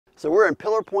So we're in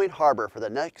Pillar Point Harbor for the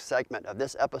next segment of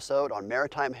this episode on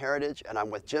maritime heritage, and I'm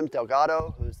with Jim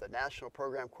Delgado, who's the National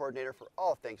Program Coordinator for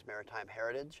all things maritime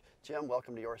heritage. Jim,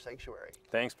 welcome to your sanctuary.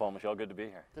 Thanks, Paul Michelle. Good to be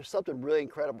here. There's something really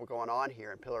incredible going on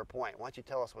here in Pillar Point. Why don't you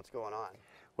tell us what's going on?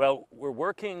 Well, we're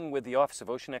working with the Office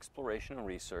of Ocean Exploration and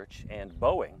Research and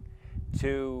Boeing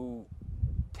to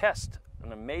test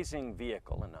an amazing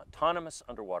vehicle, an autonomous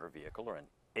underwater vehicle, or an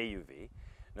AUV,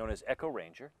 known as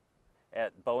EchoRanger,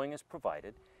 Boeing has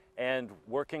provided, and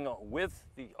working with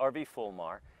the RV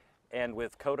Fulmar and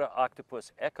with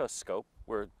CodaOctopus Echoscope,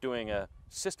 we're doing a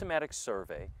systematic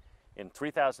survey in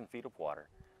 3,000 feet of water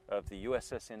of the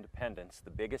USS Independence,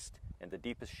 the biggest and the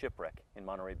deepest shipwreck in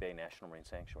Monterey Bay National Marine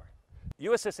Sanctuary.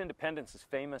 USS Independence is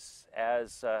famous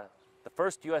as the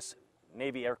first U.S.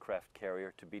 Navy aircraft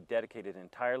carrier to be dedicated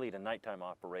entirely to nighttime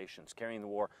operations, carrying the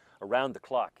war around the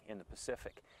clock in the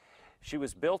Pacific. She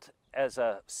was built as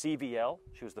a CVL.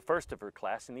 She was the first of her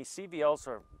class, and these CVLs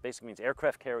basically means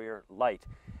aircraft carrier light.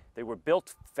 They were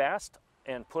built fast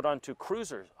and put onto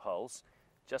cruiser hulls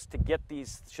just to get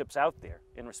these ships out there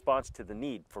in response to the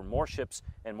need for more ships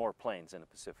and more planes in the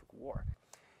Pacific War.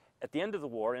 At the end of the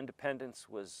war, Independence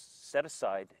was set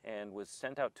aside and was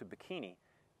sent out to Bikini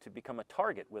to become a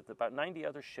target with about 90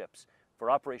 other ships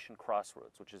for Operation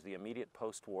Crossroads, which is the immediate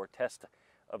post-war test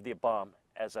of the bomb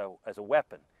as a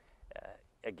weapon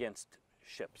against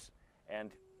ships,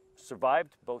 and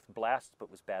survived both blasts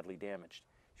but was badly damaged.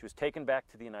 She was taken back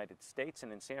to the United States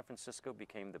and in San Francisco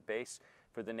became the base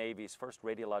for the Navy's first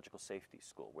radiological safety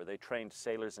school, where they trained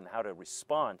sailors in how to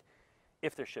respond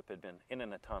if their ship had been in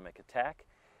an atomic attack,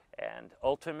 and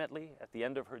ultimately at the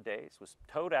end of her days was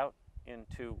towed out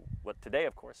into what today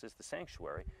of course is the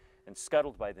Sanctuary and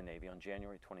scuttled by the Navy on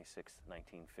January 26,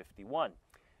 1951.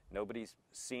 Nobody's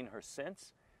seen her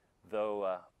since,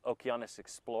 though Okeanos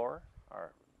Explorer,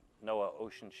 our NOAA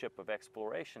ocean ship of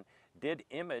exploration, did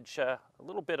image a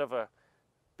little bit of a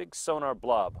big sonar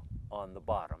blob on the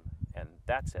bottom, and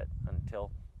that's it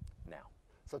until now.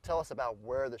 So tell us about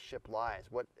where the ship lies.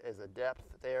 What is the depth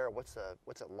there? What's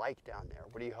it like down there?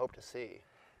 What do you hope to see?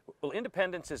 Well,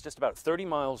 Independence is just about 30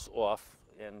 miles off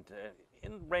and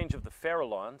in range of the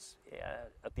Farallones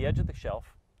at the edge of the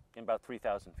shelf in about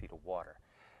 3,000 feet of water.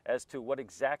 As to what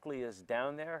exactly is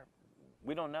down there,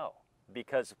 we don't know,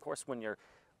 because of course when you're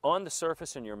on the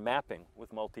surface and you're mapping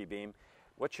with multi-beam,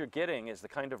 what you're getting is the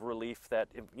kind of relief that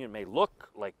may look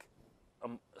like a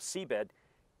seabed,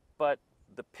 but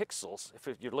the pixels, if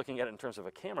you're looking at it in terms of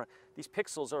a camera, these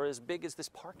pixels are as big as this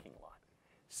parking lot.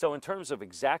 So in terms of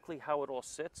exactly how it all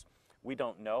sits, we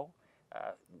don't know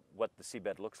what the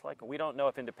seabed looks like. We don't know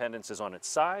if Independence is on its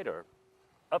side or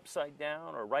upside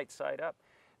down or right side up.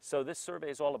 So this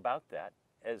survey is all about that,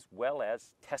 as well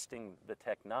as testing the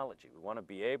technology. We want to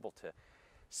be able to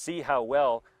see how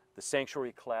well the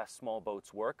Sanctuary class small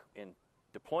boats work in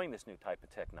deploying this new type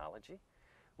of technology.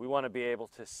 We want to be able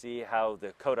to see how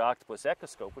the CodaOctopus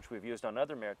Echoscope, which we've used on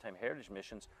other maritime heritage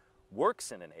missions,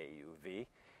 works in an AUV,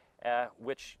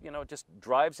 which just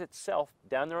drives itself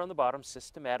down there on the bottom,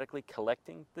 systematically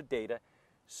collecting the data,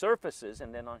 surfaces,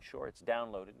 and then on shore it's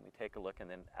downloaded, and we take a look, and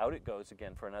then out it goes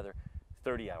again for another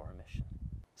 30-hour mission.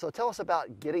 So tell us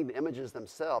about getting the images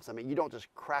themselves. I mean, you don't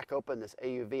just crack open this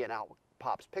AUV and out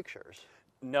pops pictures.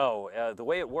 No, the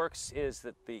way it works is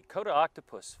that the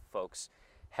CodaOctopus folks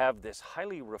have this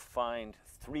highly refined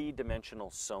three-dimensional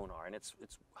sonar, and it's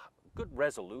good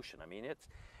resolution. I mean,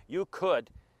 you could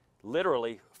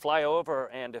literally fly over,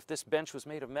 and if this bench was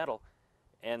made of metal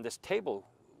and this table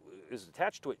is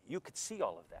attached to it, you could see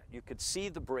all of that. You could see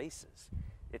the braces.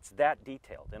 It's that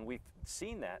detailed, and we've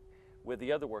seen that with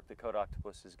the other work that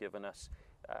CodaOctopus has given us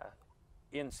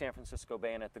in San Francisco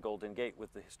Bay and at the Golden Gate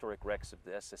with the historic wrecks of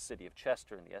the SS City of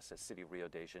Chester and the SS City of Rio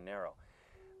de Janeiro.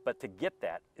 But to get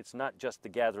that, it's not just the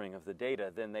gathering of the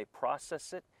data. Then they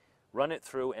process it, run it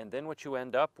through, and then what you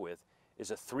end up with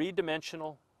is a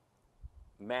three-dimensional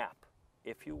map,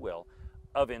 if you will,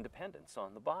 of Independence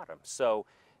on the bottom. So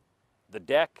the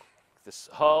deck, this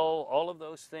hull, all of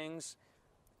those things,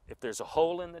 if there's a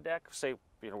hole in the deck, say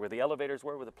where the elevators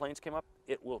were, where the planes came up,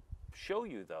 it will show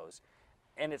you those.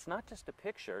 And it's not just a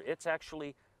picture, it's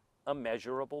actually a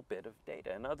measurable bit of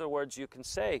data. In other words, you can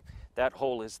say that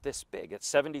hole is this big. It's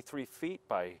 73 feet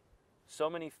by so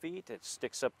many feet. It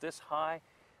sticks up this high.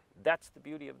 That's the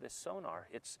beauty of this sonar.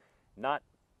 It's not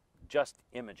just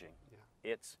imaging.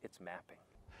 Yeah. It's mapping.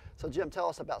 So Jim, tell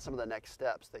us about some of the next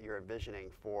steps that you're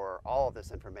envisioning for all of this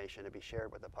information to be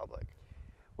shared with the public.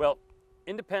 Well,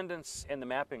 Independence and the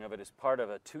mapping of it is part of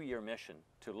a 2-year mission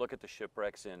to look at the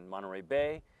shipwrecks in Monterey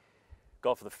Bay,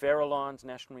 Gulf of the Farallones,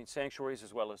 National Marine Sanctuaries,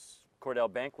 as well as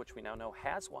Cordell Bank, which we now know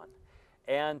has one.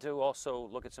 and to also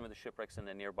look at some of the shipwrecks in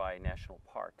the nearby national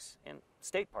parks, and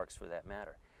state parks for that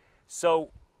matter.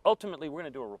 So ultimately we're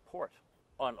going to do a report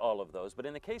on all of those, but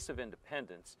in the case of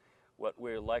Independence, what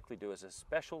we'll likely do is a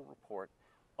special report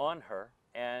on her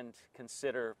and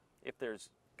consider if there's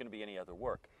going to be any other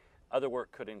work. Other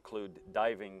work could include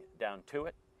diving down to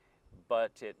it,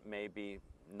 but it may be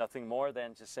nothing more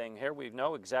than just saying, here we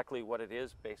know exactly what it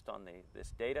is based on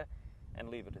this data, and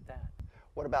leave it at that.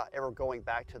 What about ever going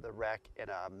back to the wreck in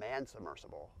a manned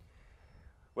submersible?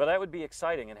 Well, that would be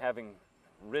exciting, and having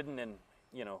ridden in,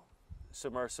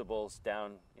 submersibles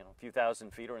down, a few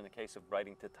thousand feet, or in the case of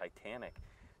riding to Titanic,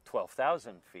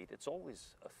 12,000 feet, it's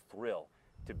always a thrill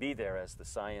to be there as the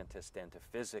scientist and to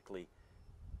physically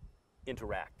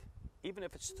interact, even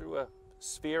if it's through a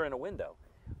sphere in a window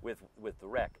with the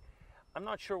wreck. I'm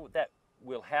not sure what that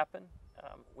will happen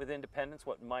with Independence.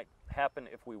 What might happen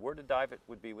if we were to dive it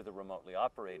would be with a remotely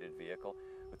operated vehicle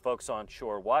with folks on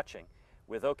shore watching.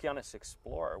 With Okeanos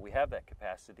Explorer, we have that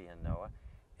capacity in NOAA,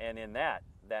 and in that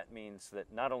means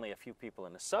that not only a few people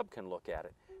in a sub can look at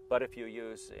it, but if you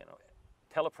use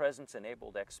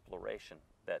telepresence-enabled exploration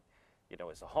that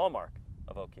is a hallmark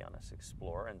of Okeanos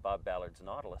Explorer and Bob Ballard's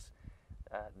Nautilus,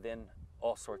 then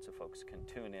all sorts of folks can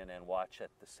tune in and watch at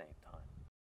the same time.